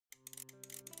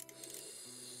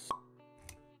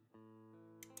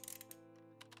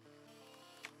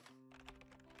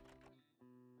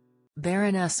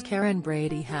Baroness Karen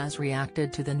Brady has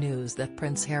reacted to the news that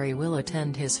Prince Harry will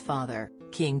attend his father,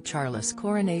 King Charles'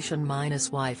 coronation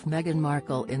minus wife Meghan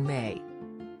Markle in May.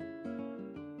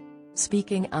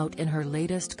 Speaking out in her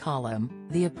latest column,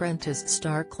 The Apprentice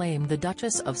star claimed the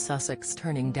Duchess of Sussex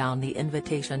turning down the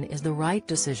invitation is the right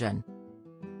decision.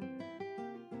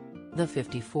 The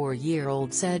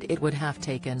 54-year-old said it would have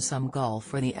taken some gall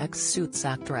for the ex-Suits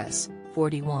actress,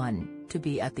 41, to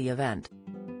be at the event.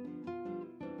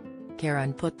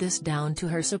 Karen put this down to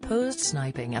her supposed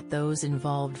sniping at those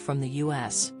involved from the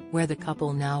US, where the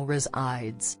couple now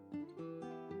resides.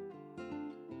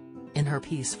 In her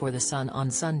piece for The Sun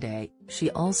on Sunday, she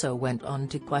also went on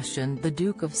to question the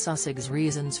Duke of Sussex's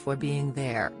reasons for being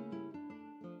there.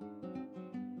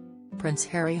 Prince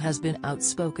Harry has been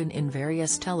outspoken in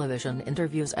various television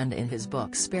interviews and in his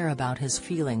book Spare about his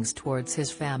feelings towards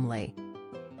his family.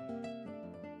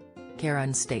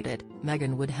 Karen stated,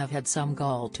 Meghan would have had some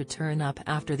gall to turn up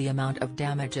after the amount of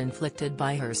damage inflicted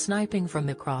by her sniping from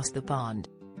across the pond.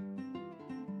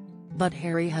 But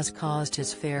Harry has caused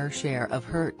his fair share of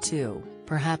hurt too,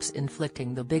 perhaps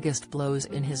inflicting the biggest blows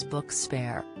in his book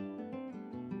Spare.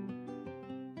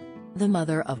 The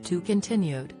mother of two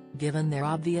continued, given their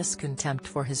obvious contempt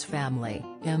for his family,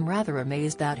 I'm rather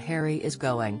amazed that Harry is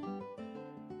going.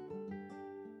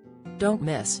 Don't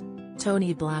miss.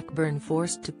 Tony Blackburn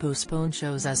forced to postpone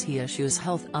shows as he issues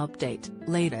health update.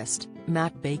 Latest,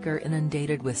 Matt Baker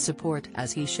inundated with support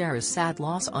as he shares sad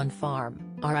loss on farm,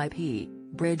 RIP,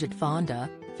 Bridget Fonda,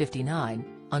 59,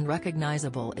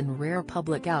 unrecognizable in rare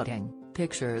public outing,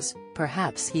 pictures,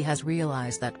 perhaps he has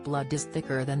realized that blood is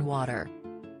thicker than water.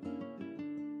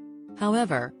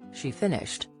 However, she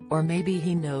finished, or maybe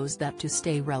he knows that to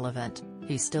stay relevant,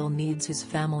 he still needs his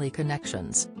family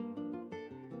connections.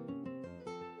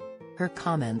 Her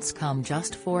comments come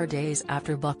just 4 days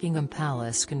after Buckingham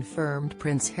Palace confirmed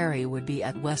Prince Harry would be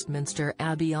at Westminster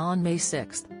Abbey on May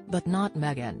 6, but not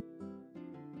Meghan.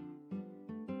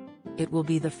 It will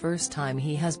be the first time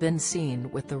he has been seen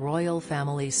with the royal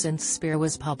family since Spare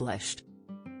was published.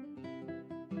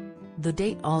 The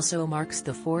date also marks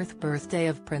the 4th birthday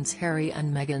of Prince Harry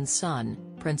and Meghan's son,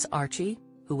 Prince Archie,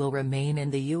 who will remain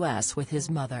in the US with his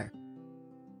mother.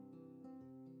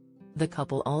 The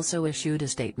couple also issued a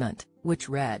statement, which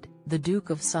read, The Duke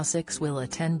of Sussex will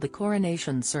attend the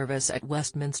coronation service at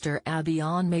Westminster Abbey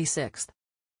on May 6.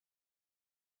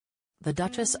 The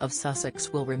Duchess of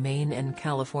Sussex will remain in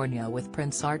California with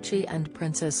Prince Archie and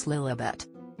Princess Lilibet.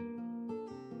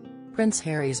 Prince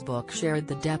Harry's book shared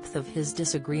the depth of his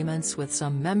disagreements with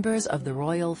some members of the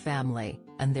royal family,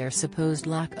 and their supposed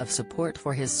lack of support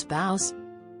for his spouse,